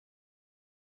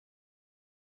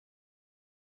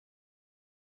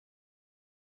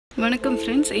வணக்கம்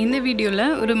ஃப்ரெண்ட்ஸ், இந்த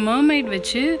வீடியோவில் ஒரு mermaid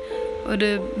வச்சு ஒரு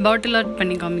பாட்டில் ஆர்ட்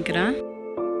பண்ணி காமிக்கிறேன்.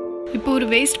 இப்போ ஒரு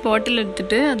வேஸ்ட் பாட்டில்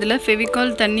எடுத்துகிட்டு அதில்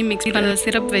ஃபெவிகால் தண்ணி மிக்ஸ் பண்ண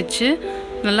சிரப் வச்சு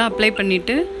நல்லா அப்ளை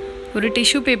பண்ணிவிட்டு ஒரு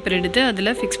டிஷ்யூ பேப்பர் எடுத்து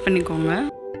அதில் ஃபிக்ஸ் பண்ணிக்கோங்க.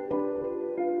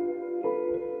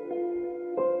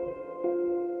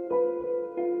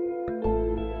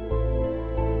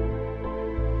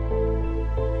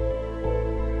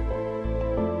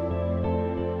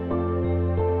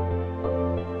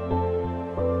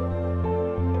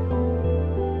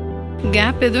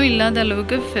 கேப் எதுவும் இல்லாத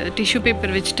அளவுக்கு டிஷ்யூ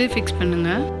பேப்பர் வச்சுட்டு ஃபிக்ஸ் பண்ணுங்க.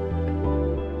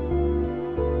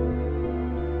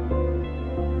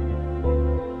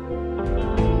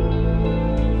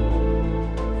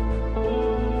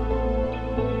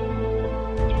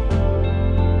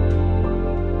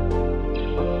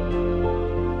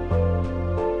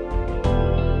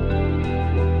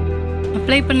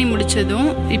 அப்ளை பண்ணி முடிச்சதும்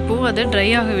இப்போ அதை ட்ரை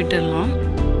ஆக விட்டுடலாம்.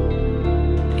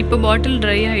 இப்போ பாட்டில்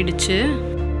ட்ரை ஆயிடுச்சு.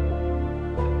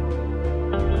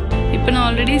 இப்போ நான்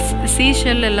ஆல்ரெடி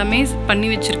சீஷெல் எல்லாமே பண்ணி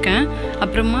வச்சுருக்கேன்.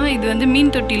 அப்புறமா இது வந்து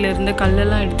மீன் தொட்டியில் இருந்த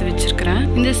கல்லெல்லாம் எடுத்து வச்சுருக்கிறேன்.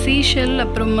 இந்த சீஷெல்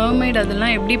அப்புறம் mermaid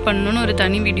அதெல்லாம் எப்படி பண்ணணும்னு ஒரு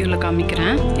தனி வீடியோவில்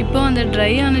காமிக்கிறேன். இப்போ அந்த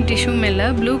ட்ரை ஆன டிஷ்யூ மேலே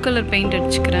blue colour paint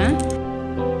அடிச்சுக்கிறேன்.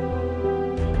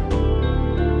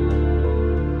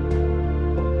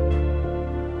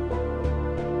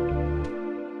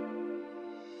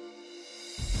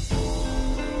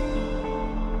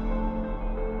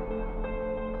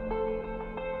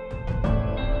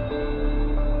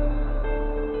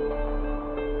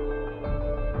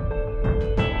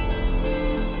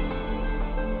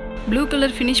 Blue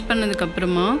colour finish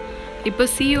பண்ணதுக்கப்புறமா இப்போ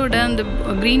சீயோட அந்த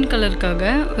க்ரீன் கலருக்காக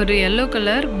ஒரு எல்லோ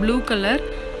கலர், ப்ளூ கலர்,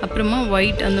 அப்புறமா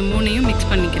ஒயிட் அந்த மூணையும் மிக்ஸ்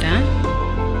பண்ணிக்கிறேன்.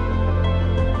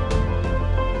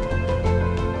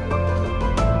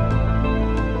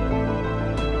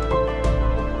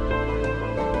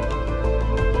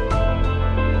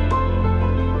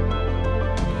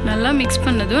 நல்லா மிக்ஸ்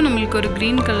பண்ணதும் நம்மளுக்கு ஒரு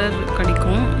க்ரீன் கலர்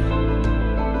கிடைக்கும்.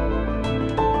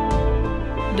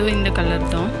 இதோ இந்த கலர்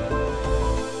தான்.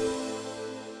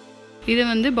 இதை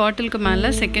வந்து பாட்டிலுக்கு மேலே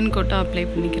செகண்ட் கோட்டாக அப்ளை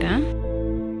பண்ணிக்கிறேன்.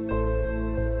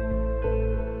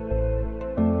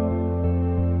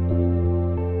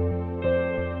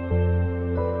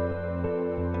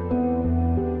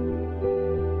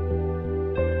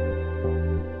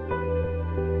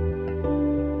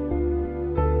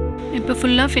 இப்போ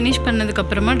ஃபுல்லாக ஃபினிஷ்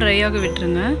பண்ணதுக்கப்புறமா ட்ரை ஆக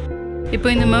விட்டுருங்க. இப்போ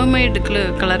இந்த mermaidக்கு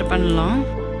கலர் பண்ணலாம்.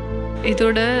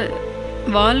 இதோட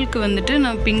வாலுக்கு வந்துட்டு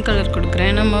நான் பிங்க் கலர் கொடுக்குறேன்.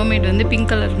 ஏன்னா mermaid வந்து பிங்க்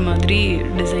கலர் மாதிரி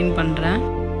டிசைன் பண்ணுறேன்.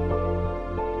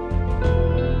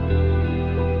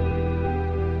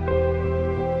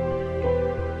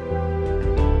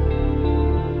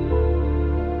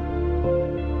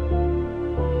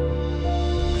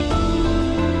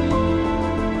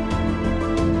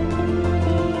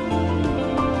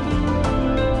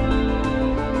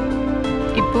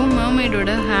 இப்போ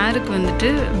mermaidோட ஹேருக்கு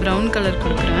வந்துட்டு ப்ரௌன் கலர்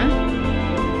கொடுக்குறேன்.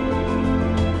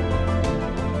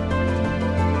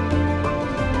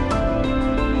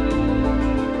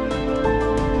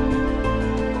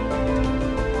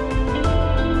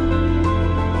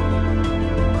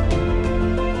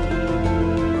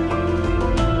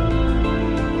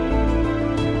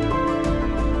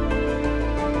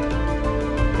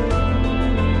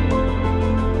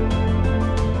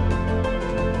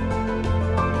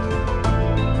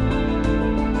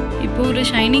 இப்போ ஒரு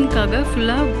ஷைனிங்காக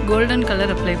ஃபுல்லாக கோல்டன்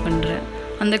கலர் அப்ளை பண்ணுறேன்.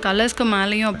 அந்த கலர்ஸ்க்கு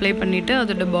மேலேயும் அப்ளை பண்ணிவிட்டு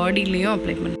அதோட பாடியிலையும்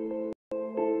அப்ளை பண்ணேன்.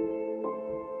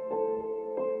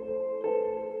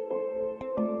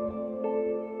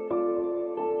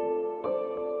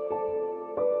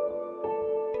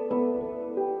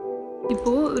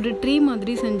 இப்போது ஒரு ட்ரீ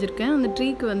மாதிரி செஞ்சுருக்கேன். அந்த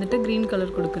ட்ரீக்கு வந்துட்டு க்ரீன்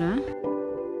கலர் கொடுக்குறேன்.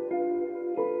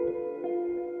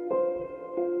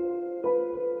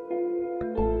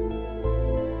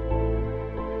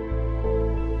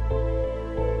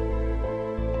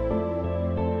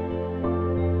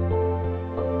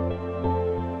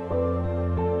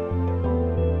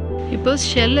 இப்போ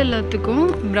ஷெல் எல்லாத்துக்கும்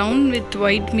ப்ரௌன் வித்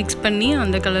ஒயிட் மிக்ஸ் பண்ணி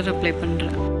அந்த கலர் அப்ளை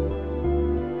பண்ணுறேன்.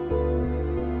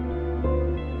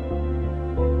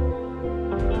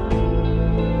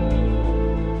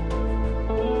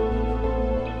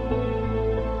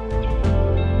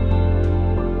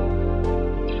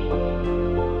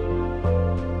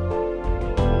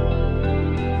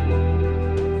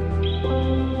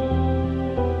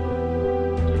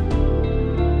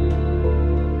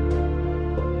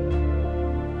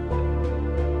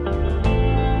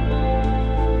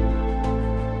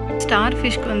 ஸ்டார்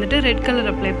ஃபிஷ்க்கு வந்துட்டு ரெட் கலர்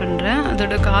அப்ளை பண்ணுறேன்.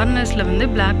 அதோட கார்னர்ஸில் வந்து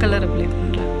பிளாக் கலர் அப்ளை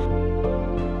பண்ணுறேன்.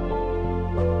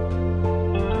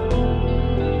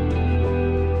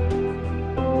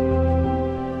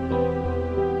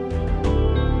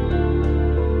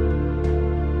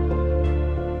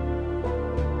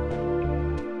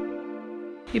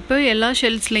 இப்போ எல்லா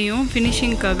ஷெல்ஸ்லேயும்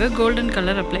ஃபினிஷிங்காக கோல்டன்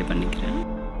கலர் அப்ளை பண்ணிக்கிறேன்.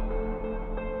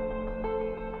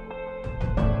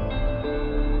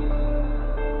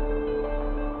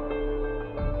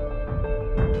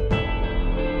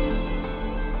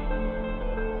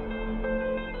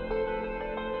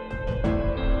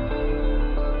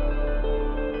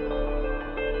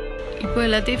 இப்போ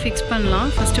எல்லாத்தையும் ஃபிக்ஸ் பண்ணலாம்.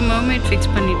 ஃபஸ்ட்டு மர்மெய்ட்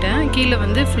ஃபிக்ஸ் பண்ணிட்டேன். கீழே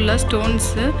வந்து ஃபுல்லாக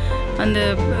ஸ்டோன்ஸு அந்த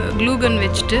க்ளூ கன்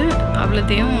வச்சுட்டு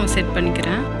அவ்வளோத்தையும் செட்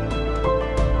பண்ணிக்கிறேன்.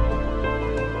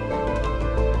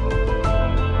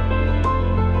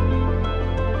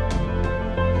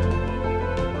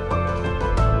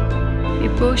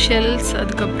 இப்போது ஷெல்ஸ்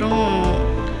அதுக்கப்புறம்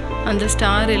அந்த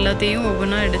ஸ்டார் எல்லாத்தையும்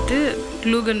ஒவ்வொன்றா எடுத்து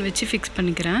க்ளூ கன் வச்சு ஃபிக்ஸ்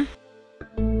பண்ணிக்கிறேன்.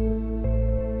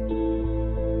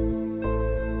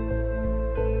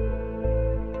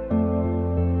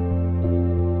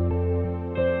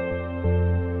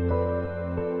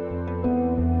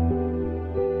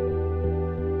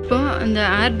 இப்போ அந்த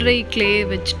ஏர் ட்ரை கிளே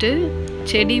வச்சுட்டு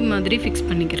செடி மாதிரி ஃபிக்ஸ்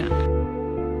பண்ணிக்கிறேன்.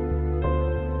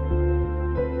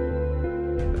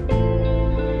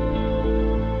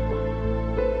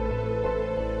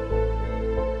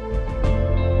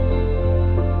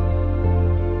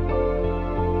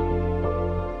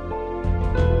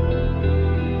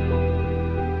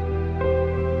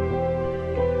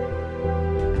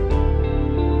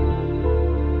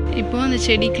 இப்போ அந்த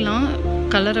செடிக்கெலாம்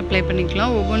கலர் அப்ளை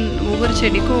பண்ணிக்கலாம். ஒவ்வொரு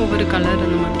செடிக்கும் ஒவ்வொரு கலர்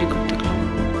அந்த மாதிரி கொடுத்துக்கலாம்.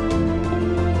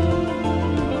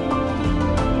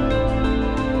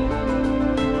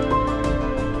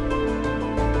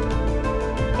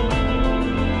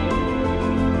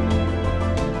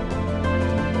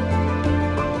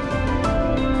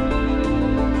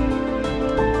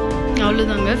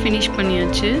 அவ்வளோதாங்க, ஃபினிஷ்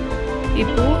பண்ணியாச்சு.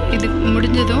 இப்போது இது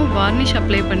முடிஞ்சதும் வார்னிஷ்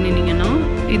அப்ளை பண்ணினீங்கன்னா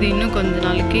இது இன்னும் கொஞ்ச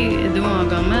நாளைக்கு எதுவும்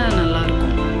ஆகாமல் நல்லாயிருக்கும்.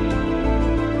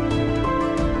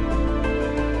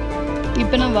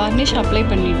 இப்போ நான் வார்னிஷ் அப்ளை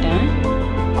பண்ணிட்டேன்.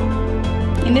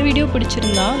 இந்த வீடியோ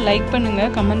பிடிச்சிருந்தா லைக்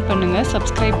பண்ணுங்கள், கமெண்ட் பண்ணுங்கள்,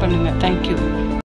 சப்ஸ்கிரைப் பண்ணுங்கள். தேங்க்யூ.